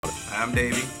I'm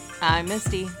Davey. I'm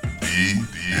Misty.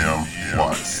 DM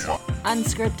Watts.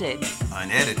 Unscripted.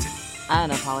 Unedited.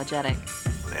 Unapologetic.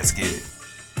 Let's get it.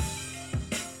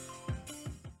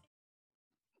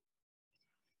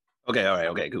 Okay, all right,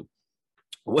 okay, cool.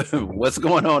 What's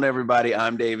going on, everybody?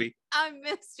 I'm Davey. I'm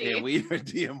Misty. And we are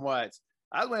DM Watts.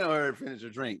 I was waiting on her to finish her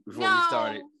drink before we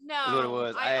started. No, That's what it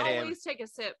was. I always take a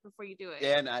sip before you do it.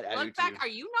 Yeah, and I Look do back. too. Are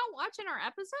you not watching our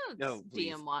episodes? No,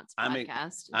 please. DM Watts I'm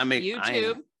podcast. YouTube.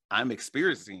 YouTube. I'm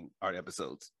experiencing our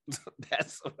episodes.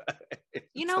 That's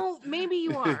You know, maybe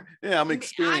you are. Yeah, I'm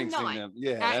experiencing I'm not. them.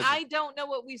 Yeah, I don't know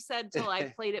what we said till I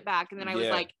played it back, and then I was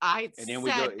Yeah. like, I and then said we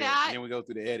go. that. Yeah, and then we go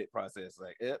through the edit process.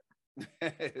 Like, yep.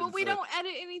 But we don't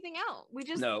edit anything out. We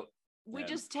just No, we yeah.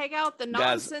 just take out the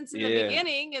Guys, nonsense in the yeah.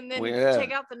 beginning, and then Yeah.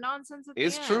 take out the nonsense at the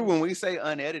end. It's true when we say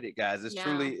unedited, guys. It's Yeah.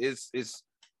 truly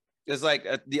it's like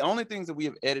the only things that we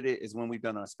have edited is when we've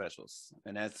done our specials,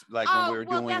 and that's like when we're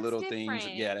doing that's little different.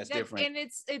 things. Yeah, that's different. And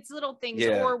it's little things,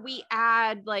 Yeah. or we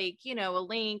add like a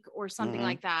link or something Mhm.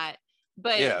 like that.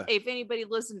 But Yeah. if anybody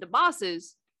listened to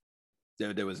Bosses,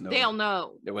 There was no they'll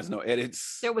know there was no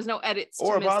edits there was no edits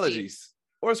or to Misty. apologies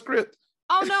or script.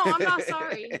 Oh no, I'm not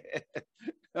sorry.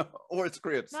 Or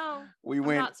scripts. No, we I'm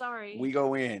went. not sorry. We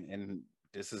go in, and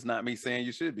this is not me saying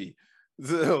you should be.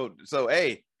 So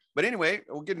hey. But anyway,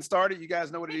 we're getting started. You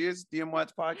guys know what it is.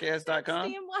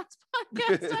 DMWatchPodcast.com.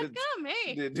 DMWatchPodcast.com.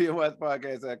 Hey. The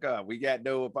DMWatchPodcast.com. We got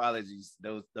no apologies,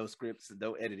 those scripts,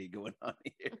 no editing going on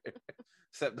here,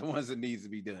 except the ones that needs to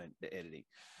be done, the editing.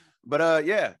 But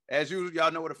yeah, as usual,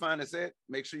 y'all know where to find us at.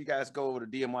 Make sure you guys go over to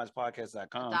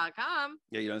DMWatchPodcast.com. .com.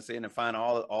 Yeah, you know what I'm saying, and find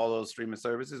all those streaming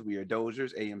services. We are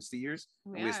Dozers, AMCers,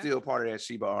 and we're are. still part of that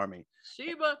Sheba Army.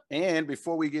 Sheba. And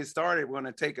before we get started, we're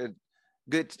going to take a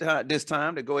good this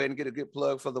time to go ahead and get a good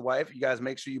plug for the wife. You guys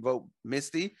make sure you vote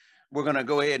Misty. We're going to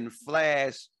go ahead and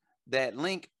flash that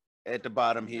link at the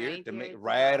bottom here Right to here make at the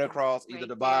right bottom. across either Right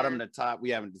the bottom, there. the top.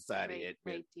 We haven't decided yet.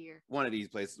 Right here. One of these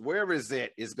places, wherever it's at,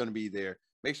 it's going to be there.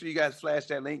 Make sure you guys flash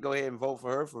that link. Go ahead and vote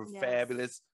for her for Yes.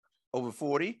 Fabulous Over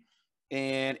 40.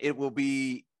 And it will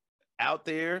be out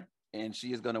there, and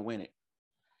she is going to win it.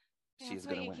 She is That's what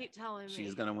going to you win it. keep telling me. She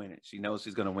is going to win it. She knows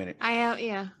she's going to win it. I have,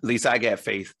 yeah. At least I got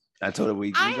faith. I told her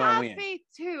we I gonna have win. faith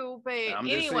too, but I'm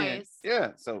just saying. anyways.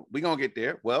 Yeah, so we gonna get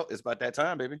there. Well, it's about that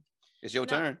time, baby. It's your No.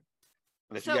 turn.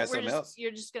 Unless So you got something else. you're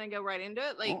just gonna go right into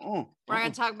it. Like Uh-uh, we're uh-uh. gonna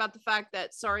talk about the fact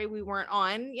that sorry we weren't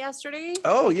on yesterday.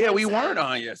 Oh yeah, we because weren't of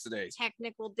on yesterday.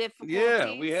 Technical difficulties.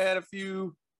 Yeah, we had a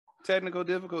few technical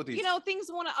difficulties. You know, things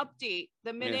want to update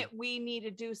the minute we need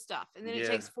to do stuff, and then it Yeah.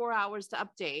 takes 4 hours to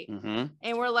update, Mm-hmm.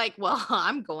 and we're like, "Well,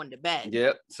 I'm going to bed."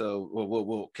 Yep. So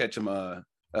we'll catch them.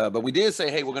 But we did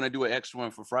say, hey, we're gonna do an extra one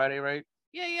for Friday, right?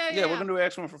 Yeah. Yeah, we're gonna do an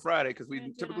extra one for Friday because We're we gonna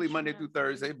do an typically extra Monday one through on Friday.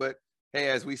 Thursday. But hey,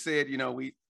 as we said, you know,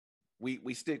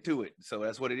 we stick to it. So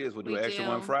that's what it is. We'll do We an extra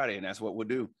one do. Friday, and that's what we'll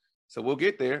do. So we'll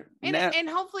get there. And Now- and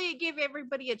hopefully it gave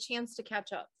everybody a chance to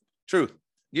catch up. Truth.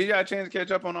 Give y'all a chance to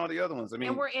catch up on all the other ones. I mean,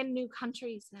 And we're in new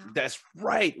countries now. that's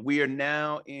right. We are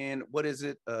now in what is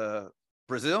it?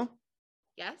 Brazil.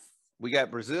 Yes. We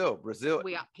got Brazil.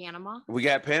 We got Panama. We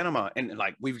got Panama, and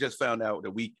like we've just found out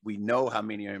that we know how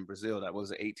many are in Brazil. That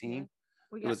was 18.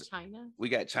 We It got was- China. We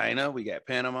got China. We got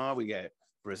Panama. We got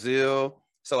Brazil.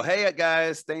 So hey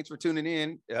guys, thanks for tuning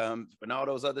in. And all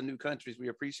those other new countries, we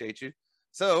appreciate you.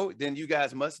 So then you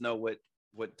guys must know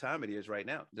what time it is right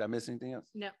now. Did I miss anything else?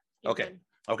 No. you're Okay. good.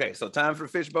 Okay, so time for the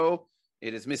fishbowl.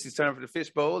 It is Missy's turn for the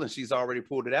fishbowl, and she's already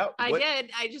pulled it out. I What-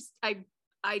 did.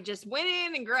 I just went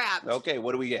in and grabbed. Okay,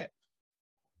 what do we got?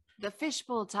 The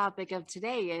fishbowl topic of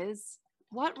today is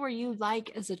what were you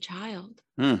like as a child?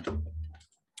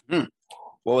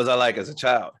 What was I like as a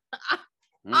child?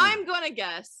 Hmm. I'm gonna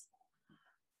guess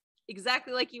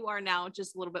exactly like you are now,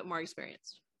 just a little bit more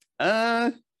experienced.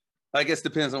 I guess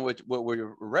depends on what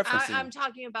we're referencing. I'm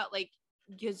talking about like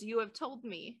because you have told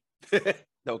me.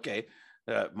 Okay,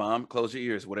 Mom, close your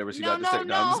ears. Whatever she No, got to say.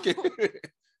 no, I'm just kidding.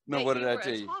 No, that what did you I were a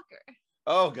tell you? talker.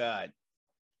 Oh God,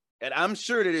 and I'm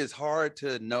sure that it's hard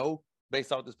to know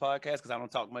based off this podcast because I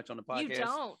don't talk much on the podcast. You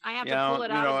don't. I have You to pull know- it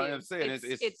you out know of what you. I'm saying?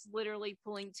 It's literally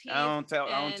pulling teeth. I don't talk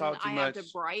and too I much. have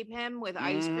to bribe him with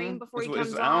ice cream Mhm. before he It's-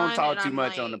 comes I on. don't talk and too I'm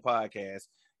much on the like, podcast.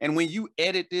 And when you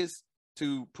edit this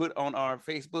to put on our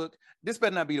Facebook, this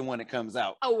better not be the one that comes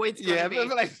out. Oh, it's gonna Yeah, be. I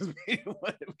feel like this be the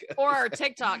one that comes Or our out.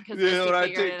 TikTok because Yeah, or our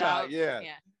figured it TikTok, out. yeah.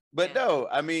 yeah. But Yeah. no,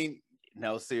 I mean,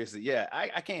 no, seriously, yeah,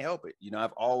 I can't help it. You know,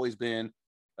 I've always been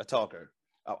a talker.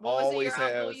 I What was it always your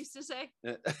uncle have. used to say?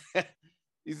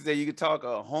 He used to say you could talk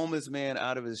a homeless man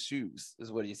out of his shoes,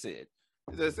 is what he said.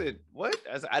 I said, what?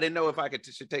 I didn't know if I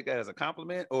should take that as a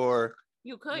compliment or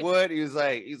You could. What? He's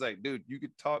like, dude, you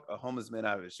could talk a homeless man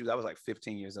out of his shoes. I was like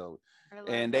 15 years old,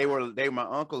 and they were my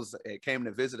uncles came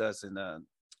to visit us in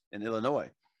Illinois,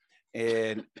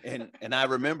 and I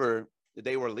remember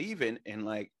they were leaving, and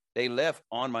like they left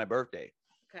on my birthday.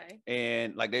 Okay.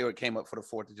 And like came up for the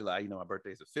 4th of July. You know, my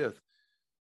birthday's the 5th.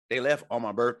 They left on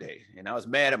my birthday, and I was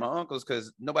mad at my uncles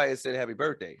because nobody had said happy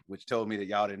birthday, which told me that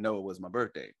y'all didn't know it was my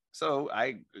birthday. So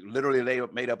I literally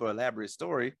made up an elaborate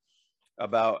story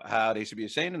about how they should be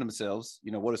ashamed of themselves.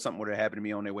 You know, what if something would have happened to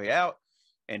me on their way out?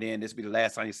 And then this would be the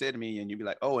last time you said to me, and you'd be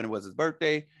like, oh, and it was his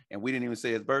birthday, and we didn't even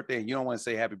say his birthday, and you don't want to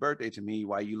say happy birthday to me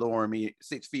while you lowering me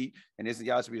 6 feet, and this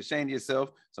y'all should be ashamed of yourself.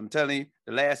 So I'm telling you,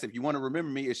 if you want to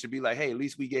remember me, it should be like, hey, at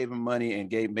least we gave him money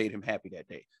and made him happy that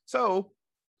day. So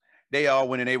they all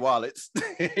went in their wallets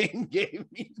and gave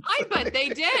me. I bet they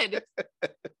did.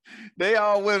 They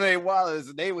all went in their wallets,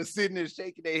 and they were sitting there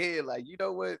shaking their head like, you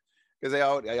know what? Because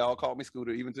they all called me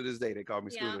Scooter. Even to this day, they call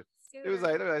me Scooter. It was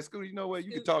like, Scooter, you know what?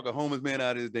 You can talk a homeless man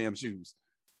out of his damn shoes.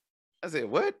 I said,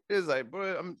 what? It's like,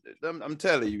 bro, I'm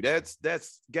telling you, that's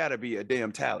got to be a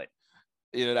damn talent.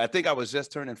 You know, I think I was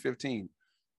just turning 15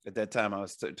 at that time. I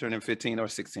was turning 15 or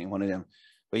 16, one of them.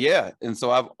 But yeah, and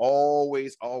so I've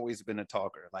always been a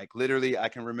talker. Like literally, I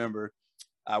can remember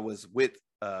I was with.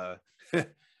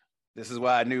 This is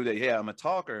why I knew that. Yeah, I'm a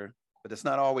talker, but it's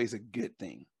not always a good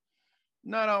thing.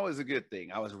 Not always a good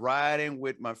thing. I was riding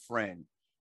with my friend.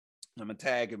 I'm gonna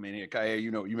tag him in here. Kaya,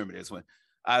 you remember this one.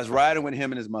 I was riding with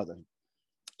him and his mother.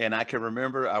 And I can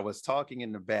remember I was talking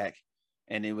in the back,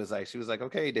 and she was like,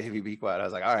 okay, Davey, be quiet. I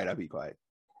was like, all right, I'll be quiet.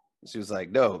 She was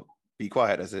like, no, be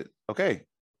quiet. I said, okay,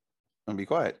 I'm gonna be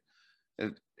quiet.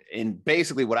 And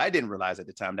basically what I didn't realize at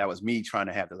the time, that was me trying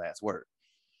to have the last word.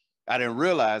 I didn't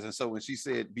realize. And so when she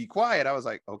said, be quiet, I was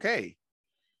like, okay.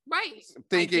 Right.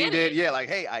 Thinking that, yeah, like,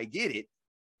 hey, I get it.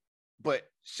 But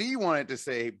she wanted to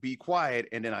say, be quiet.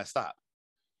 And then I stopped.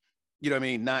 You know what I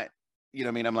mean? Not, you know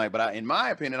what I mean? I'm like, but in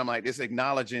my opinion, I'm like, this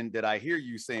acknowledging that I hear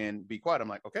you saying, be quiet. I'm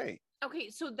like, okay. Okay.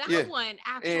 So that one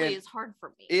actually is hard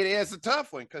for me. It is a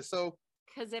tough one. Because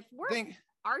if we're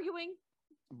arguing.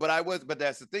 But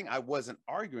that's the thing. I wasn't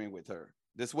arguing with her.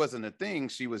 This wasn't a thing.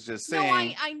 She was just saying.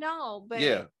 No, I know. But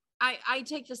yeah. I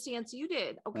take the stance you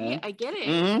did. Okay. I get it.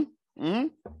 Mm-hmm. Mm-hmm.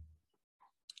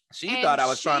 She thought I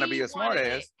was trying to be a smart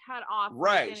ass. Cut off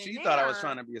right. She thought I was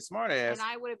trying to be a smart ass. And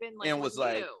I would have been like, and was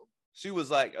like, she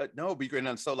was like, no, be great.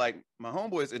 And so like my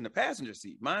homeboy's in the passenger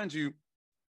seat. Mind you,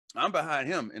 I'm behind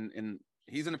him and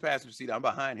he's in the passenger seat. I'm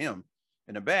behind him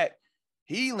in the back.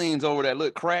 He leans over that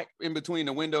little crack in between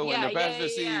the window and the passenger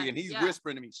seat. And he's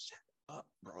whispering to me, shut up,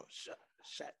 bro. Shut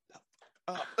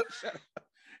up. Shut up.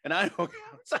 And I don't,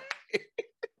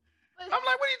 I'm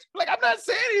like, what are you like? I'm not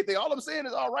saying anything. All I'm saying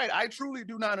is, all right, I truly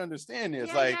do not understand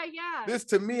this. This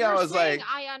to me, I was like,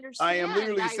 I understand. I am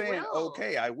literally saying,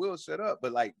 okay, I will shut up.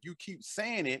 But like, you keep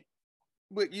saying it,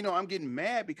 but you know, I'm getting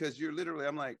mad because you're literally,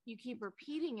 I'm like, you keep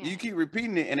repeating it. You keep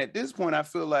repeating it. And at this point, I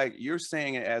feel like you're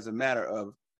saying it as a matter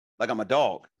of like, I'm a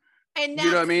dog. And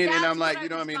you know what I mean? And I'm like, you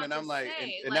know what I mean? And I'm like,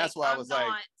 and that's why I was like,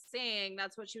 saying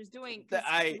that's what she was doing.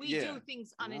 We do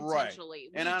things Right.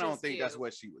 unintentionally. And I don't think that's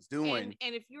what she was doing.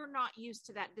 And if you're not used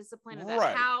to that discipline of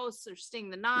that house or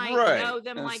staying the night, know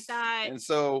them like that. And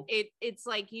so it's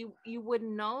like you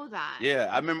wouldn't know that. Yeah.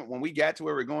 I remember when we got to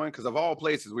where we're going, because of all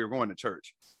places, we were going to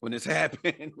church. When this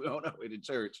happened, we on our way to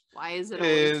church. Why is it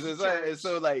always church? And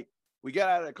so like we got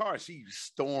out of the car, she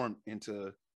stormed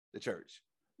into the church.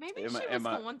 Maybe she was going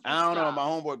through I don't know. My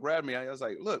homeboy grabbed me. I was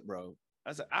like, look, bro.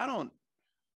 I said, I don't.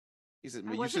 He said,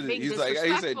 you should. He's like,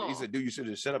 he said, dude, you should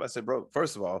have shut up. I said, bro,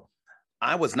 first of all,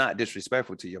 I was not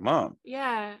disrespectful to your mom.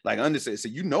 Yeah. Like understand. So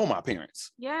you know my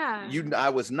parents. Yeah. I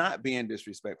was not being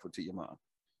disrespectful to your mom.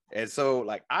 And so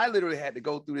like I literally had to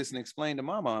go through this and explain to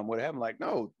my mom what happened. Like,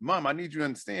 no, mom, I need you to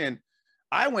understand.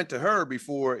 I went to her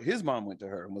before his mom went to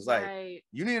her and was like,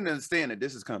 you need to understand that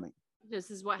this is coming.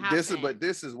 This is what happened.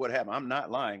 This is what happened. I'm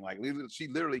not lying. Like she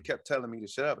literally kept telling me to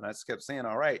shut up, and I just kept saying,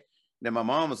 all right. Then my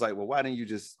mom was like, well, why didn't you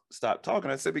just stop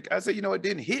talking? I said, you know, it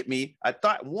didn't hit me. I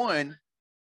thought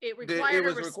it required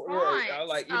a response. I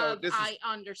like, you know, I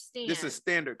understand. This is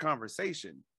standard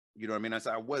conversation. You know what I mean? I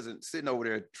said, I wasn't sitting over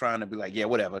there trying to be like, yeah,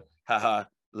 whatever. Haha,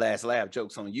 last laugh,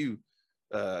 jokes on you.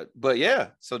 But yeah,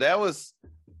 so that was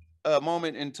a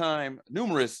moment in time,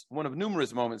 one of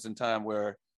numerous moments in time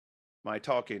where my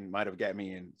talking might have got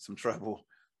me in some trouble.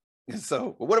 And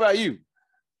so, but what about you?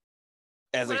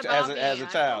 As a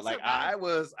child, like I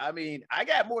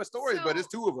got more stories, but it's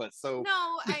two of us. So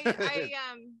no,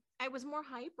 I was more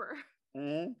hyper.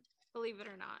 Mm-hmm. Believe it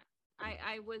or not,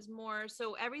 I was more.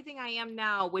 So everything I am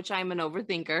now, which I'm an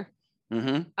overthinker.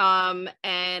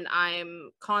 And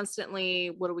I'm constantly,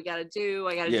 what do we got to do?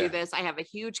 I got to Yeah. do this. I have a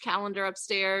huge calendar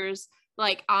upstairs.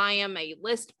 Like, I am a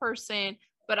list person,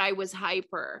 but I was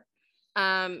hyper,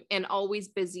 and always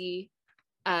busy.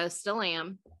 Still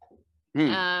am.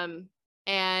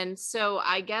 And so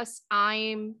I guess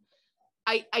I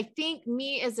think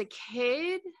me as a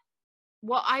kid,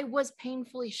 well, I was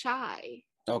painfully shy.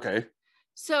 Okay.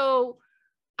 So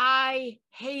I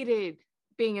hated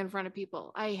being in front of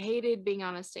people. I hated being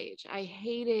on a stage. I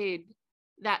hated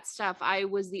that stuff. I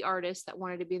was the artist that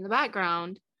wanted to be in the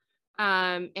background,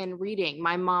 and reading.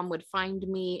 My mom would find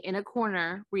me in a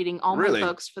corner reading all my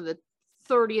books for the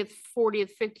 30th,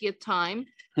 40th, 50th time.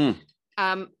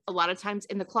 A lot of times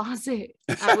in the closet.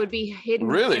 I would be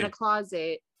hidden in a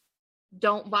closet.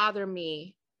 Don't bother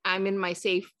me. I'm in my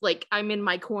safe, like I'm in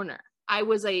my corner. I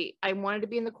wanted to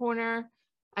be in the corner.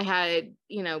 I had,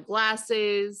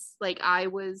 glasses. Like I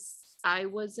was a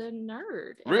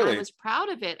nerd. And I was proud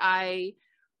of it. I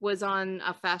was on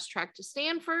a fast track to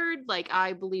Stanford. Like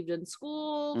I believed in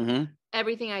school.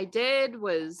 Everything I did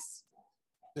was.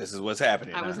 This is what's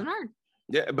happening. I was a nerd.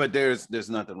 Yeah, but there's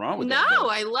nothing wrong with that. No,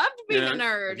 I loved being a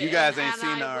nerd. If you guys ain't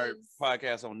seen our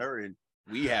podcast on nerding,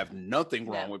 we have nothing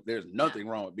wrong with. There's nothing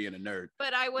wrong with being a nerd.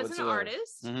 But I was an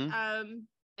artist,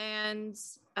 and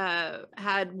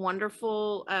had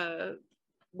wonderful.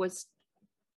 Was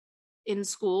in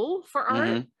school for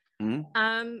art, and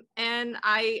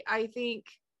I think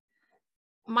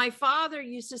my father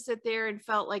used to sit there and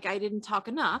felt like I didn't talk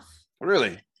enough.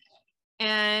 Really,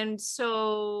 and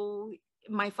so.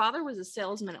 My father was a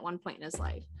salesman at one point in his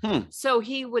life. So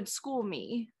he would school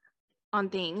me on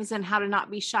things and how to not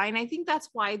be shy. And I think that's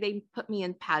why they put me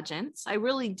in pageants. I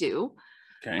really do.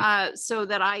 Okay. So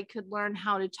that I could learn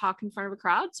how to talk in front of a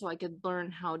crowd. So I could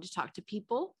learn how to talk to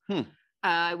people.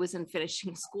 I was in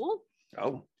finishing school.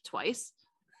 Twice.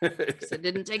 So it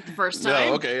didn't take the first time.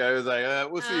 No, okay. I was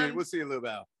like, we'll see a little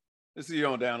about. Let's see you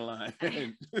on down the line.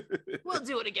 We'll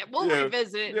do it again. We'll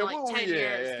revisit it in like 10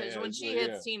 years. Because when she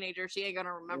hits teenager, she ain't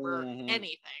gonna remember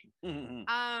anything. And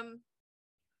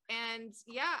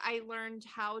I learned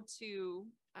how to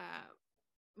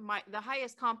the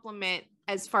highest compliment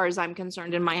as far as I'm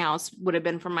concerned in my house would have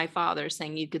been from my father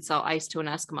saying you could sell ice to an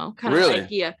Eskimo. Kind of like,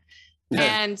 yeah.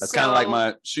 And that's kind of like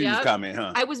my shoes comment,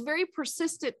 huh? I was very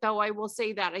persistent though. I will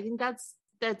say that. I think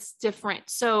that's different.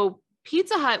 So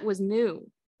Pizza Hut was new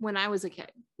when I was a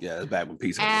kid. Yeah, it's back when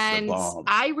pizza was the bomb.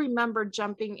 I remember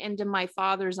jumping into my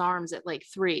father's arms at like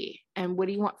 3 and what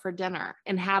do you want for dinner?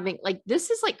 And having like,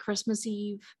 this is like Christmas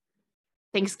Eve,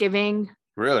 Thanksgiving.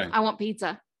 Really? I want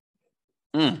pizza.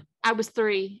 I was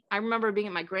 3. I remember being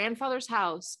at my grandfather's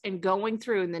house and going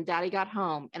through, and then daddy got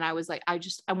home and I was like, I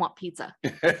want pizza.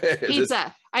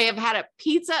 Pizza. I have had a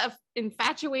pizza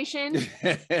infatuation.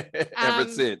 Ever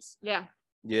since. Yeah.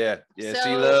 Yeah. So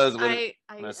she loves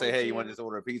when I say, hey, you want this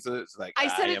order of pizza? It's like, I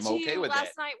said it to you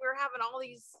last night. We were having all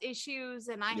these issues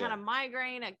and I had a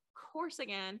migraine, of course,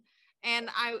 again. And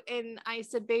I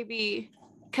said, baby,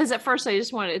 because at first I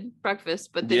just wanted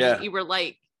breakfast, but then you were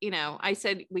like, I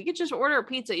said, we could just order a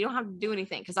pizza. You don't have to do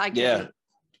anything because I can't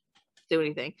do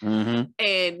anything.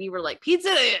 And you were like, pizza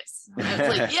it is. And I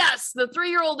was like, yes, the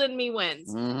 3-year-old in me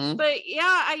wins. But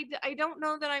I don't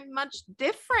know that I'm much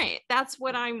different. That's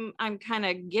what I'm kind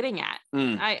of getting at.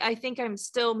 I think I'm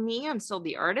still me. I'm still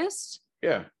the artist.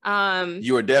 Yeah.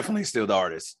 You are definitely still the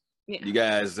artist. Yeah. You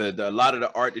guys, a lot of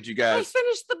the art that you guys. I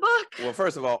finished the book. Well,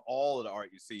 first of all of the art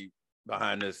you see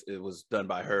behind us, it was done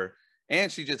by her. And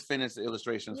she just finished the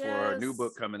illustrations for her new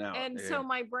book coming out. And so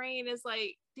my brain is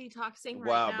like detoxing right now.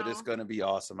 Wow, but it's going to be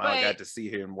awesome. I got to see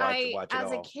her and watch it all.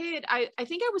 As a kid, I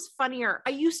think I was funnier.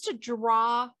 I used to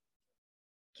draw,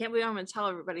 can't believe I'm going to tell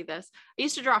everybody this. I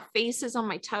used to draw faces on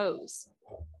my toes.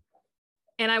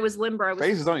 And I was limber.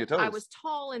 Faces on your toes? I was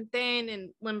tall and thin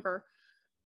and limber.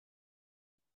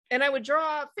 And I would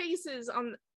draw faces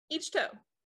on each toe.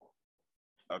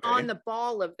 Okay. On the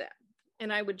ball of them.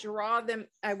 And I would draw them.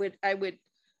 I would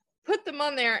put them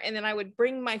on there, and then I would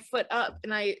bring my foot up.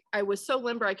 And I was so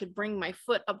limber I could bring my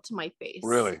foot up to my face.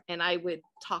 Really? And I would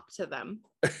talk to them.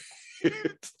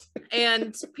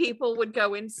 And people would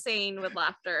go insane with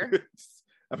laughter.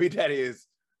 I mean, that is.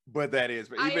 But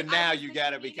even now, you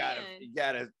gotta be you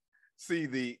gotta see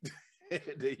the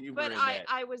humor. But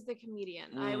I was the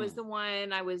comedian. I was the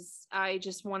one. I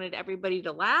just wanted everybody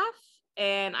to laugh,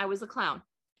 and I was a clown.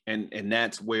 And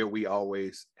that's where we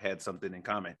always had something in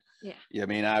common. Yeah. I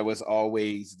mean, I was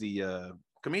always the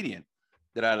comedian.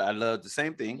 That I loved the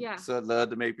same thing. Yeah. So I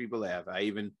loved to make people laugh.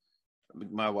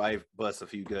 My wife busts a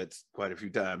few guts quite a few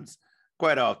times.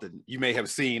 quite often you may have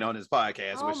seen on this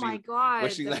podcast. Oh where my she, God,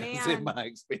 where she the laughs in man. my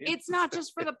experience. It's not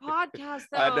just for the podcast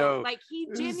though. I know. Like he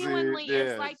See, genuinely yeah,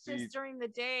 is like see, this during the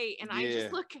day, and I yeah,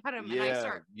 just look at him and I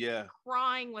start yeah.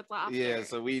 crying with laughter. Yeah,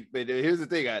 so but here's the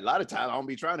thing. A lot of times I don't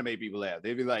be trying to make people laugh.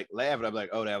 They'd be like laughing. I'm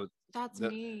like, oh, that was That's the-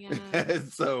 me. Yeah.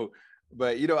 so,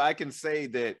 but you know, I can say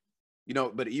that, you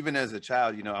know, but even as a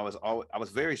child, you know, I was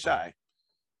very shy.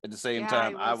 At the same Yeah,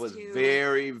 time, I I was was too.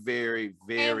 very, very,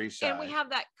 very and, shy. and we have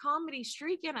that comedy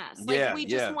streak in us. Like Yeah, we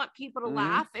just yeah. want people to Mhm,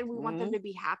 laugh, and we want them mhm. to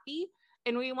be happy,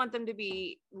 and we want them to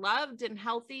be loved and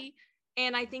healthy.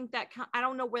 And I think that I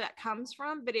don't know where that comes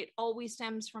from, but it always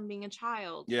stems from being a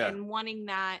child Yeah. and wanting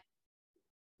that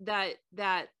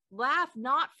laugh,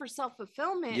 not for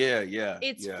self-fulfillment. Yeah.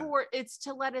 It's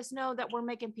to let us know that we're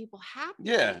making people happy.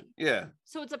 Yeah.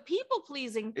 So it's a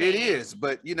people-pleasing thing. It is,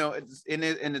 but you know, it's in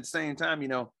at the same time, you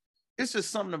know, it's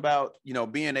just something about, you know,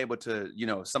 being able to, you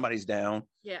know, somebody's down,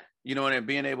 Yeah. you know, and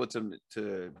being able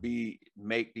to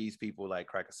make these people like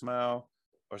crack a smile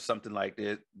or something like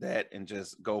that, and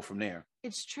just go from there.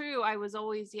 It's true. I was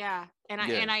always, and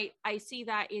I see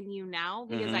that in you now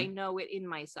because I know it in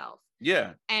myself.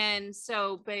 Yeah. And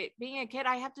so, but being a kid,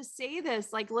 I have to say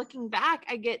this, like looking back,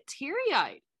 I get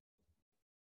teary-eyed.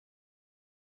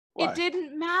 Why? It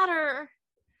didn't matter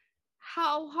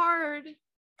how hard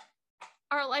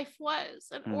our life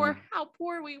was or how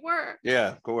poor we were. Yeah,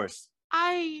 of course.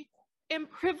 I am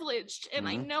privileged and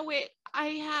I Mhm. know it. I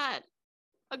had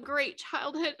a great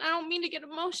childhood. I don't mean to get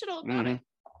emotional about it,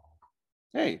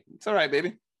 Hey, it's all right,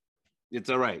 baby. It's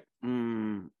all right.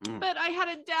 Mm-hmm. but I had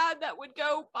a dad that would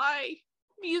go buy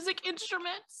music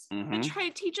instruments and Mhm. try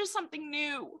to teach us something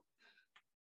new.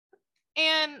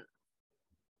 And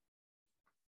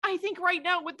I think right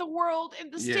now with the world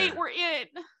and the state Yeah. we're in,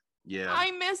 Yeah.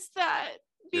 I miss that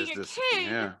being Just a this- kid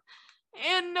Yeah.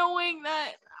 and knowing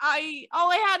that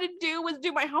all I had to do was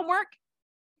do my homework,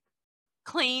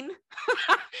 clean,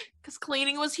 because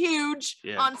cleaning was huge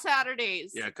Yeah. on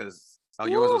Saturdays. Yeah, because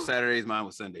yours was Woo. Saturdays, mine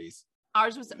was Sundays.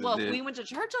 Ours was, It well, did. we went to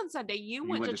church on Sunday. You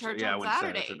went to church I on went to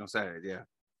Saturday. church on Saturday, yeah.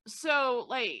 So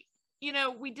like, you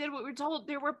know, we did what we were told.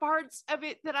 There were parts of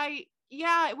it that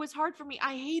it was hard for me.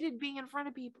 I hated being in front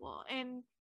of people, and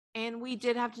we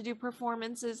did have to do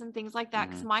performances and things like that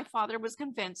because my father was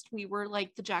convinced we were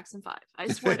like the Jackson 5. I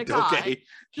swear to God, Okay.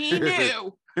 he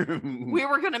knew we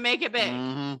were gonna make it big.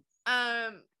 Mhm.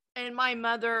 And my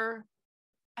mother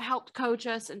helped coach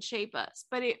us and shape us,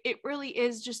 but it really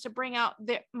is just to bring out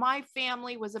that my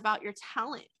family was about your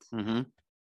talent. Mhm.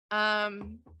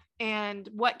 And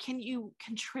what can you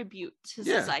contribute to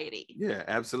Yeah. society? Yeah,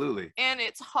 absolutely. And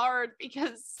it's hard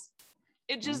because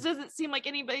it just doesn't seem like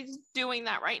anybody's doing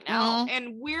that right now.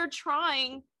 And we're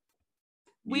trying.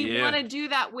 We Yeah. want to do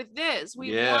that with this.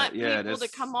 We Yeah, want yeah, people to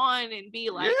that's- come on and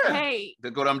be like, Yeah. hey,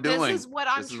 That's what I'm doing. this is what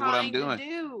I'm This is what I'm trying to doing.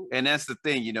 do. And that's the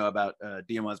thing, you know, about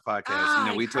DM1's podcast.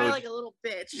 You know, we I cry told like a little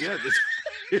bitch. yeah,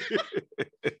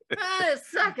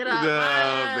 Suck it up.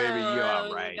 No, baby, you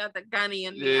all right. Got the gunny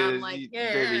in me. I'm like,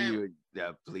 baby,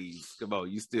 please, come on,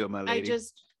 you still my lady. I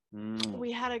just, Mm.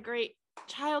 we had a great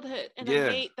childhood, and Yeah.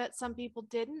 I hate that some people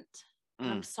didn't. And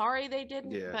I'm sorry they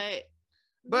didn't, Yeah. but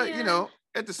But you man, know,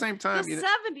 at the same time, the you know,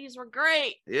 70s were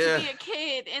great Yeah. to be a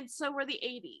kid, and so were the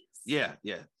 80s. yeah.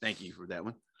 Thank you for that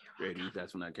one. Grady,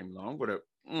 that's when I came along. Whatever.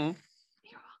 You're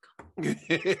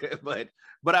welcome.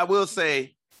 but I will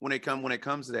say when it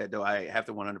comes to that though, I have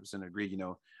to 100% agree. You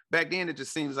know, back then it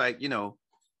just seems like, you know,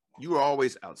 you were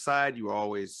always outside. You were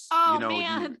always, Oh, you know,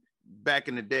 man. back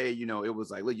in the day, you know, it was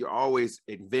like, look, you're always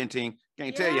inventing.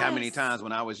 Can't tell you how many Yes. times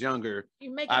when I was younger,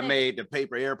 You're making I it- made the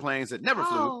paper airplanes that never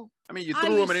flew. Oh, I mean, you I threw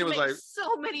them used and it to was make like,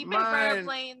 so many paper mine-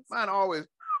 airplanes. mine always,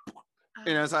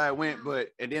 and that's how it went. Oh.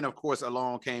 And then of course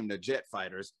along came the jet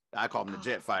fighters. I call them the Oh,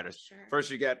 jet fighters. Sure. First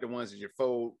you got the ones that you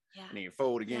fold, Yeah. and then you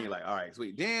fold again. Yeah. You're like, all right,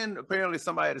 sweet. Then apparently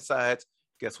somebody decides,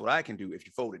 guess what I can do? If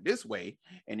you fold it this way,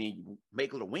 and then you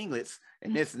make little winglets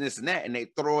and this and this and that, and they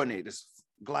throw and it just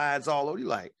glides all over. You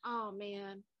like, Oh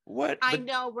man, what? I But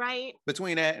know, right?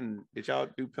 between that and did y'all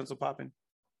do pencil popping?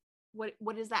 What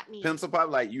does that mean? Pencil pop,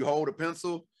 like you hold a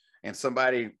pencil and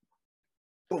somebody,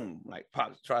 boom, like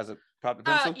tries to pop the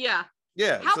pencil. Yeah.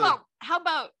 Yeah. How so-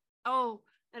 about? Oh,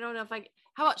 I don't know if I.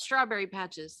 How about strawberry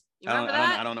patches? You I don't, remember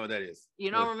that? I don't know what that is.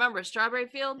 You don't remember strawberry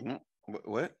field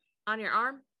What? on your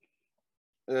arm?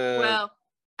 Uh, Well,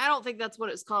 I don't think that's what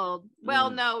it's called.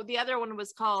 Well, Mm. no, the other one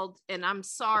was called, and I'm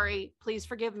sorry, please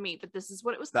forgive me, but this is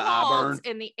what it was The called I-burn?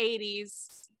 in the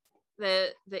 80s.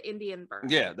 The Indian burn.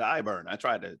 yeah, the eye burn. I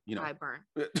tried to, you know. Eye burn.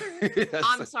 That's-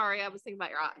 I'm sorry, I was thinking about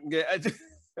your eye.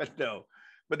 yeah, no,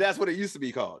 but that's what it used to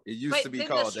be called. It used But to be then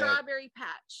called the that. strawberry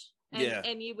patch. And, Yeah.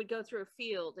 and you would go through a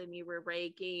field and you were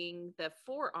raking the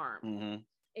forearm Mm-hmm.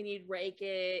 and you'd rake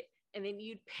it and then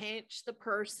you'd pinch the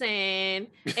person.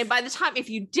 And by the time, if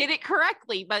you did it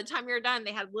correctly, by the time you're done,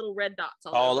 they had little red dots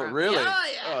all over 'em. Really? Oh,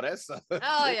 yeah. Oh, that's. Oh,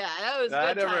 yeah. That was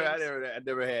I good never, times. I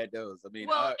never had those. I mean,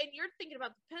 Well, and you're thinking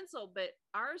about the pencil, but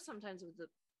ours sometimes was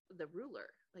the ruler.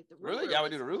 Like the ruler. really, y'all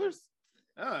would was do the rulers?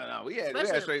 Oh no, we had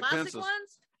especially the straight plastic pencils.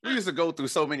 ones. We used to go through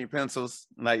so many pencils.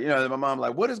 Like, my mom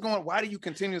like, what is going? Why do you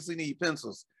continuously need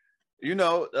pencils?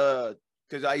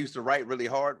 Because I used to write really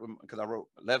hard because I wrote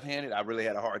left-handed. I really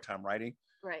had a hard time writing.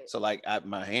 Right. So like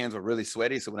my hands were really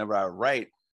sweaty. So whenever I write,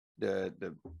 it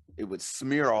would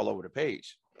smear all over the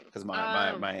page because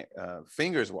my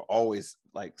fingers were always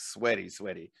like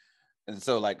sweaty. And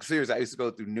so like seriously, I used to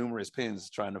go through numerous pens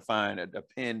trying to find a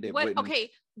pen that wouldn't. Okay,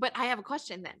 but I have a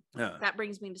question then. Yeah. That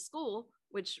brings me to school,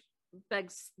 which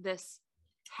begs this: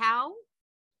 how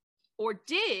or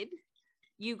did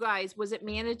you guys? Was it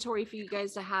mandatory for you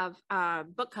guys to have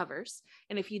book covers?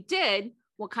 And if you did,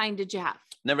 what kind did you have?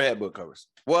 Never had book covers.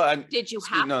 Well, Did you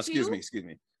have no, to? excuse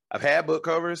me. I've had book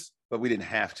covers, but we didn't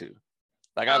have to.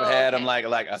 Like I've had them like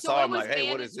I So saw it them was like,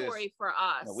 hey, what is this? mandatory for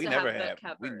us. No, we to never have had.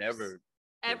 book We covers. never.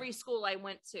 Every school I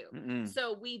went to. Mm-mm.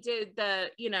 So we did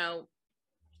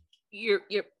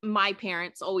my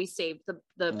parents always saved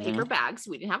the paper bags.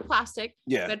 We didn't have plastic.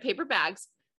 Yeah. We had paper bags,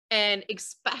 and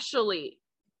especially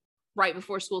right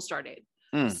before school started.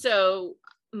 Mm. So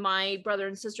my brother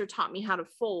and sister taught me how to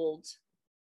fold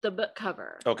the book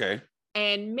cover. Okay.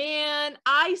 And man,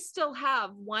 I still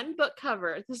have one book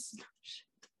cover.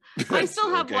 I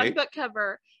still have one book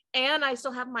cover, and I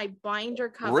still have my binder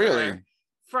cover. Really?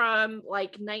 From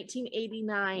like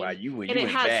 1989. Wow, you and it went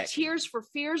has back. Tears for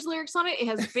Fears lyrics on it. It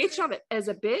has bitch on it as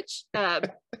a bitch.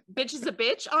 Bitch is a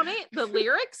bitch on it. The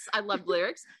lyrics. I love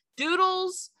lyrics.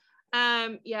 Doodles.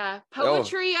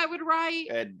 Poetry I would write.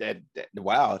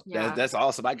 Wow. Yeah. That's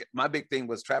awesome. My big thing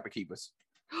was Trapper Keepers.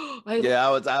 Guess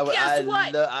what?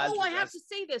 I have to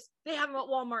say this. They have them at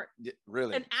Walmart.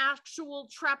 Really? An actual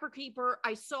Trapper Keeper.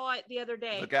 I saw it the other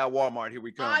day. Look out, Walmart. Here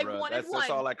we come, bro. Wanted That's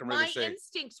all I can really say. My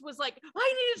instincts was like,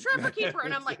 I need a Trapper Keeper.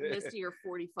 And I'm like, Misty, you're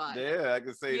 45. Yeah, I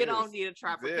can say you don't need a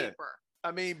Trapper Keeper.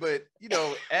 I mean, but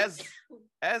as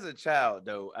a child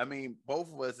though, I mean,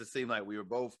 both of us, it seemed like we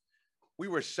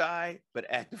were shy but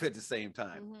active at the same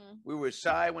time. Mm-hmm. We were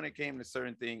shy when it came to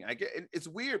certain things. It's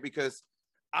weird because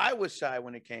I was shy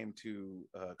when it came to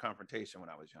confrontation when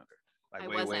I was younger. Like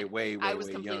way I was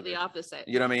completely younger. Opposite.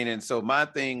 You know what I mean? And so my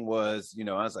thing was, I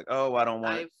was like, oh, I don't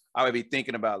want. I would be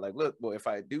thinking about like, look, well, if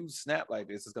I do snap like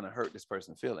this, it's gonna hurt this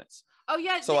person's feelings. Oh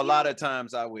yeah. So a lot of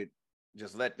times I would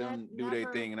just let them do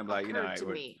their thing, and I'm like,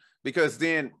 because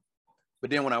then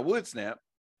when I would snap,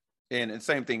 and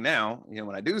same thing now,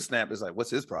 when I do snap, it's like, what's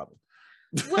his problem?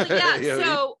 Well, yeah.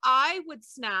 So I would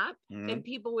snap, Mm-hmm. and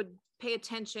people would pay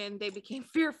attention. They became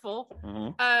fearful.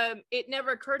 Mm-hmm. It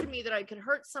never occurred to me that I could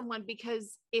hurt someone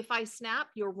because if I snap,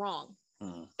 you're wrong.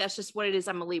 Mm-hmm. That's just what it is.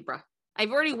 I'm a Libra.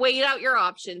 I've already weighed out your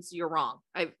options. You're wrong.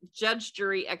 I've judge,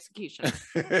 jury, execution.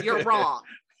 You're wrong.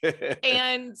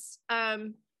 And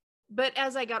but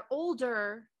as I got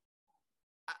older,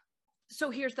 so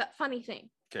here's that funny thing.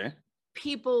 Okay.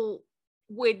 People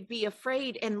would be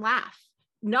afraid and laugh,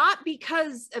 not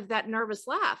because of that nervous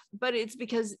laugh, but it's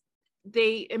because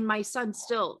and my son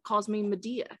still calls me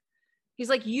Medea. He's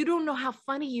like, you don't know how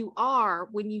funny you are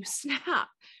when you snap,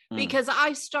 because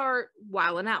I start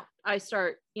wilding out. I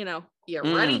start, you're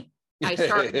ready. I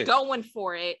start going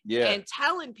for it and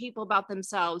telling people about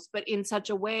themselves, but in such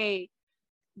a way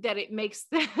that it makes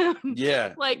them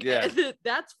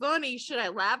that's funny. Should I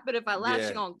laugh? But if I laugh, she's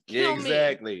gonna kill me.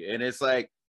 Exactly. And it's like,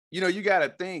 you got to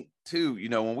think too,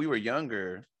 when we were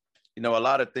younger, a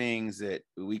lot of things that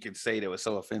we could say that was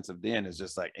so offensive then is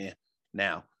just like,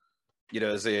 now, what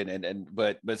I'm saying?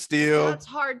 But still, that's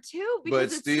hard too,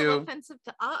 because it's still offensive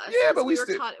to us. Yeah, but we were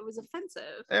taught it was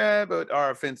offensive. Yeah, but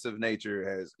our offensive nature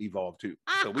has evolved too.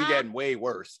 So we getting way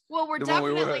worse. Well, we're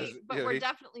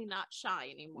definitely not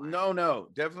shy anymore. No,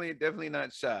 definitely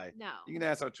not shy. No. You can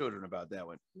ask our children about that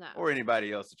one. No. Or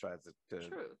anybody else that tries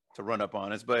to run up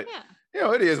on us. But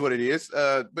yeah. It is what it is.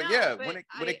 Go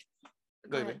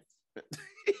ahead.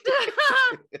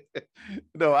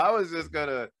 No,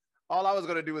 all I was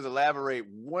gonna do is elaborate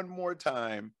one more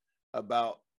time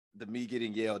about me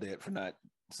getting yelled at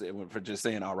for just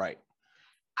saying all right.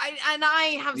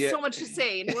 I have so much to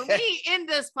say. And when we end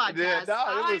this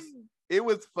podcast, it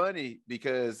was funny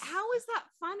because how is that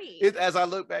funny? As I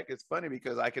look back, it's funny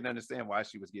because I can understand why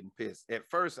she was getting pissed. At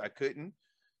first, I couldn't,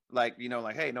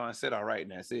 hey, no, I said all right,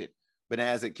 and that's it. But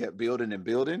as it kept building and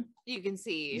building, you can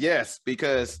see. Yes,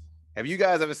 because have you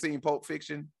guys ever seen Pulp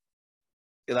Fiction?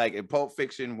 like in Pulp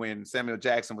Fiction when Samuel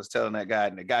Jackson was telling that guy,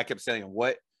 and the guy kept saying what?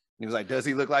 And he was like, "Does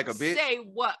he look like a bitch?" Say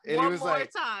what? And One he was more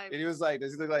like, time. And he was like,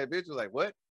 "Does he look like a bitch?" I was like,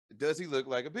 "What? Does he look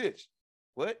like a bitch?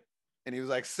 What?" And he was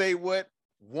like, "Say what?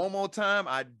 One more time.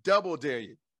 I double dare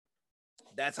you."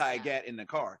 That's how I got in the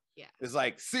car. Yeah. It's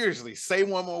like, seriously, say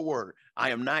one more word. I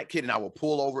am not kidding. I will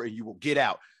pull over and you will get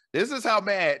out. This is how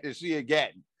mad that she had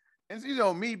gotten. And you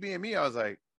know, me being me, I was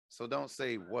like, so don't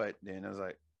say what. Then I was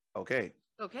like, okay.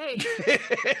 Okay.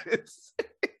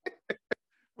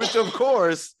 Which of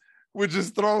course would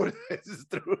just throw it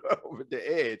over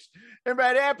the edge. And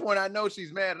by that point, I know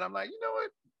she's mad. And I'm like, you know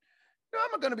what? No,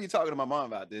 I'm not gonna be talking to my mom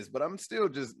about this, but I'm still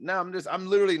I'm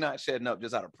literally not shedding up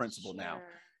just out of principle now.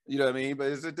 You know what I mean?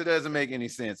 But it doesn't make any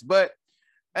sense. But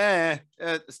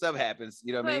stuff happens.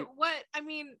 You know what I mean? What I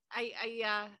mean,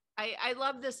 I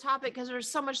love this topic because there's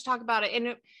so much to talk about it.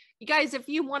 And you guys, if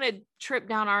you want to trip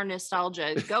down our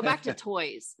nostalgia, go back to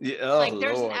toys. Yeah, like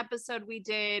there's Lord. an episode we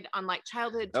did on like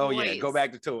childhood toys. Oh yeah, go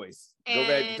back to toys. And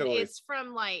go back to toys. It's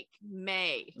from like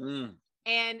May. Mm.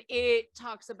 And it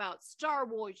talks about Star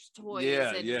Wars toys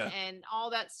and all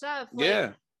that stuff. Like,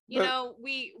 yeah. You know,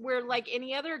 we're like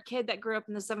any other kid that grew up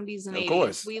in the 70s and 80s. Of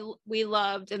course. We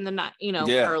loved in the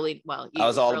early, well, I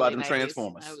was all about them 90s.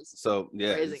 Transformers. I was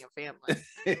yeah. raising a family.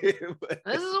 This is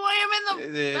why I'm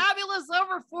in the fabulous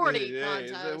over 40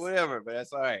 contest. Whatever, but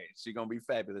that's all right. She's gonna be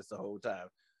fabulous the whole time.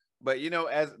 But you know,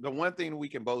 as the one thing we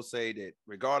can both say that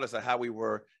regardless of how we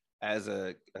were as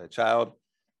a child,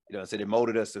 you know, it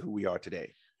molded us to who we are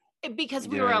today. Because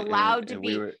we were allowed to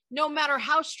be, no matter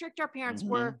how strict our parents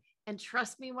Mm-hmm. were. And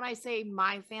trust me when I say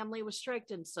my family was strict,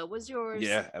 and so was yours.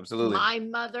 Yeah, absolutely. My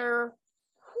mother,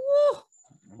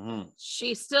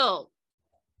 she still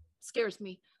scares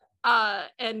me.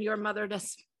 And your mother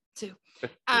does too.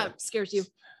 Scares you.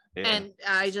 Yeah. And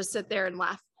I just sit there and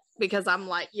laugh because I'm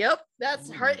like, yep,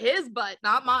 that's his butt,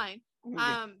 not mine.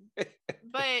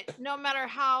 But no matter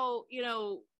how,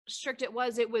 strict it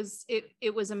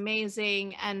was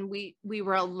amazing. And we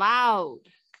were allowed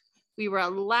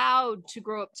to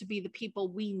grow up to be the people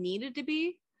we needed to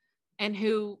be and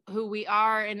who we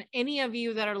are. And any of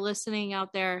you that are listening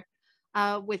out there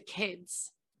with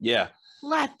kids,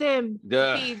 let them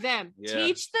be them.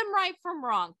 Teach them right from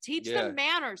wrong. Teach them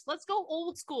manners. Let's go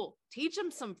old school. Teach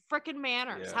them some freaking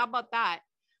manners. How about that?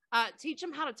 Teach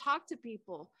them how to talk to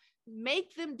people.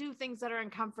 Make them do things that are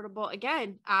uncomfortable.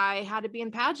 Again, I had to be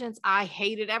in pageants. I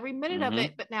hated every minute of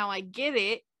it, but now I get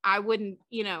it. I wouldn't,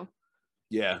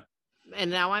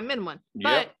 and now I'm in one.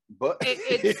 But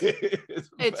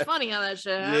it's funny how that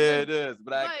shit happens. Yeah, it is.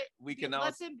 But we can let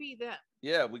also them be them.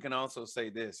 Yeah, we can also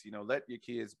say this, let your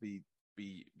kids be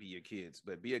your kids,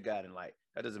 but be a guide in life.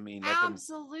 That doesn't mean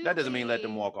let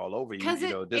them walk all over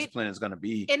you. Discipline is going to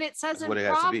be, and it says in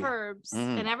Proverbs,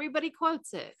 and everybody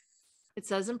quotes it. It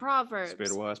says in Proverbs, "Spare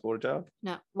the wise, spoil the child."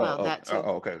 No, well, that too.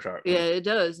 Okay, sorry. Yeah, it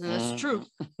does, and that's true.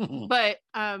 But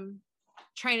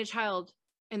train a child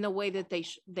in the way that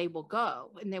they will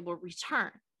go, and they will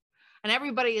return. And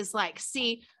everybody is like,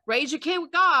 see, raise your kid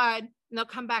with God, and they'll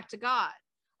come back to God.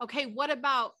 Okay, what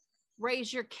about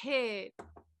raise your kid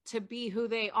to be who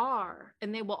they are,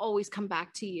 and they will always come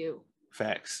back to you.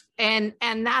 Facts. And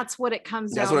that's what it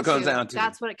comes down to.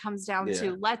 That's what it comes down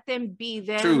to. Let them be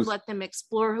them. Truth. Let them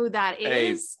explore who that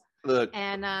is. Look,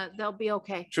 and they'll be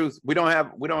okay. Truth. We don't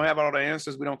have all the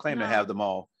answers. We don't claim to have them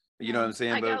all. You know what I'm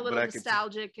saying? I got a little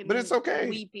nostalgic, but it's okay.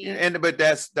 Weepy. But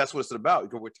that's what it's about,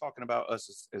 because we're talking about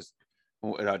us as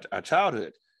our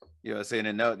childhood. You know what I'm saying?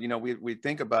 And we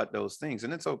think about those things,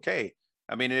 and it's okay.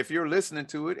 I mean, if you're listening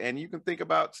to it and you can think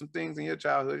about some things in your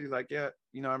childhood, you're like, yeah,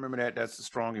 I remember that. That's a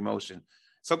strong emotion.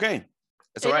 It's okay.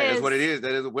 It's all right. That's what it is.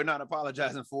 We're not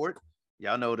apologizing for it.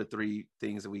 Y'all know the 3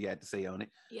 things that we had to say on it.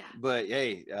 Yeah. But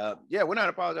hey, we're not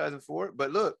apologizing for it.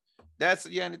 But look,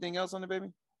 anything else on it, baby?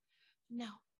 No.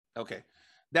 Okay.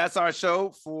 That's our show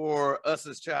for us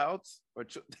as childs.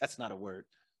 That's not a word.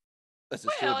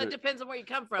 Well, it depends on where you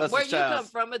come from. Where you come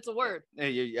from, it's a word.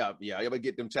 Yeah. Y'all better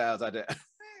get them childs out there.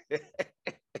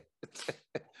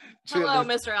 Hello,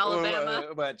 Mr. Alabama.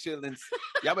 About chillins.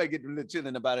 Y'all better get them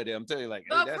chilling about it there. I'm telling you, like,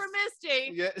 vote for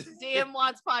Misty.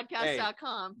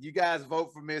 DMWattsPodcast.com. You guys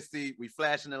vote for Misty. We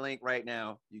flashing the link right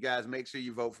now. You guys make sure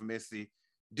you vote for Misty.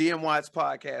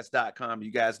 DMWattsPodcast.com.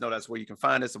 You guys know that's where you can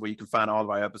find us, and where you can find all of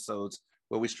our episodes,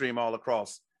 where we stream all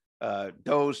across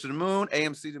Doge to the Moon,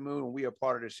 AMC to the Moon, and we are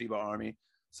part of the Sheba Army.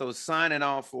 So signing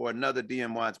off for another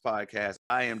DM Watts podcast.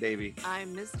 I am Davey.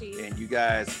 I'm Misty. And you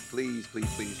guys, please, please,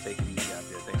 please take it easy.